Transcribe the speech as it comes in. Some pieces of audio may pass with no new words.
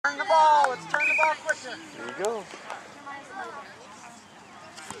Turn the ball. Let's turn the ball quicker. There you go.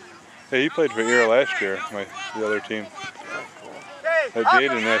 Hey, he played for Ear last year, the other team. Hey,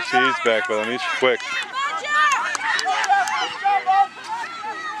 Jaden, he's back with him. He's quick.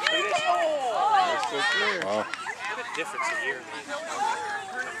 Wow. What a difference a year makes.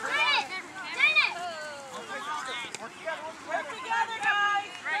 Work together, guys.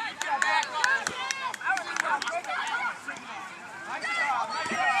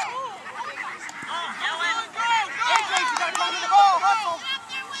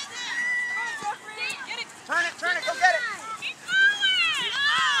 Turn it, go get it.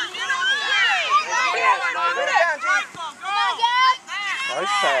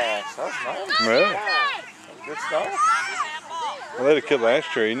 Nice pass. That was nice. Yeah. Good stuff. I led a kid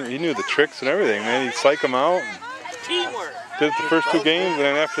last year. He knew the tricks and everything, man. He'd psych them out. Teamwork. Did it the first 2 games, and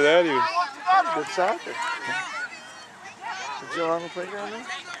then after that, he was... Good soccer. Is Jill on the playground now?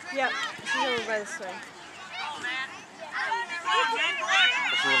 Yep, she's over by this way.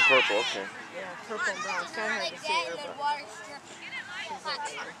 She's in purple, okay. Yeah, purple and brown. It's kind of hard to see her, but she's over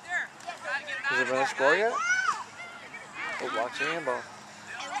there. Has it been a score yet? Oh, watch the handball.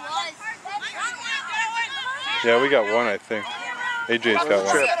 Yeah, we got one, I think. AJ's got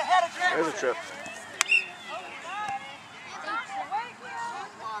one. There's a trip.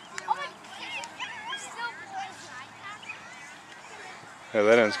 Yeah,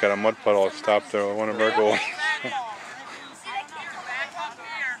 that end's got a mud puddle stopped there with one of our goals.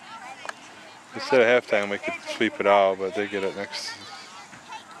 Instead of halftime, we could sweep it out, but they get it next.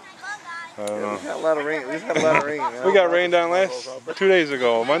 I don't know. We've had a lot of rain. We got rained on 2 days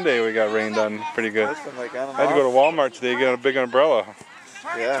ago. Monday we got rained on pretty good. I had to go to Walmart today to get a big umbrella.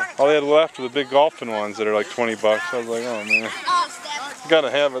 Yeah. All they had left were the big golfing ones that are like 20 bucks. I was like, oh man.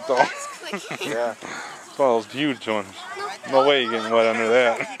 Gotta have it though. Yeah. It's one of those huge ones. No way you're getting wet under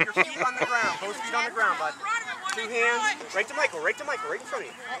that. Keep your feet on the ground. Both feet on the ground, bud. 2 hands. Right to Michael, right in front of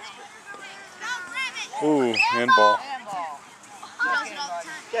you. Ooh, handball.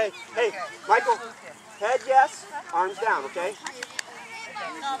 Okay, hey, Michael, head yes, arms down, okay?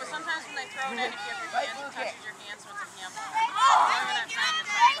 No, but sometimes when they throw it in, if you have your hand, touches your hand, so it's a handball.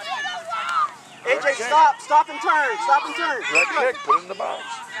 AJ, stop and turn, That kick, put it in the box.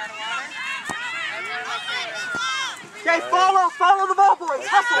 Okay, follow the ball, boys.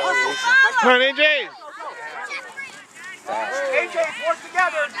 Hustle. Come on, AJ. AJ, work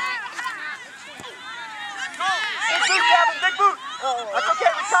together. Big boot, Gavin, big boot. That's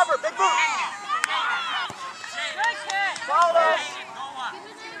okay, recover, big boot. Follow.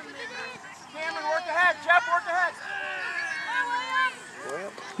 Cameron, work ahead. Jeff, work ahead.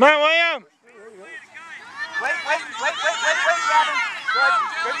 Come on, William. Wait, Gavin.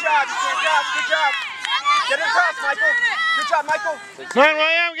 Good job, you can't dodge, good job. Get it across, Michael. Good job, Michael. Come on,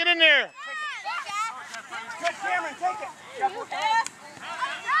 William, get in there. Good, Cameron, take it. Jeff, work ahead.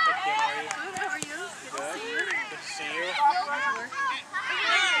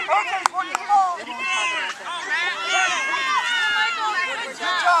 OJ's working the ball. Good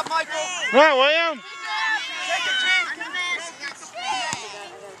job, Michael. Come on, William. Take it, G.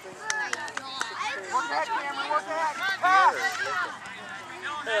 Work ahead, Cameron, work ahead. Pass.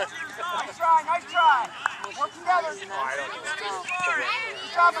 Nice try. Work together. Good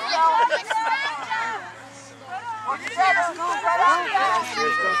job, Miguel. Work together. Move right out. Turn it.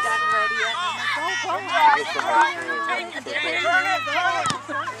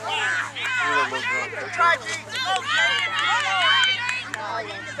 Good try, G.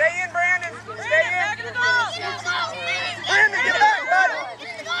 Stay in, Brandon. Stay in. Brandon, get back, bud.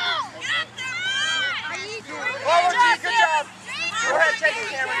 Follow, G. Good job. Go ahead, take it,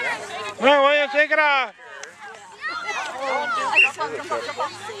 Cameron. Come on, William, take it off. I just want to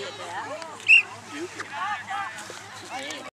see it, Dad.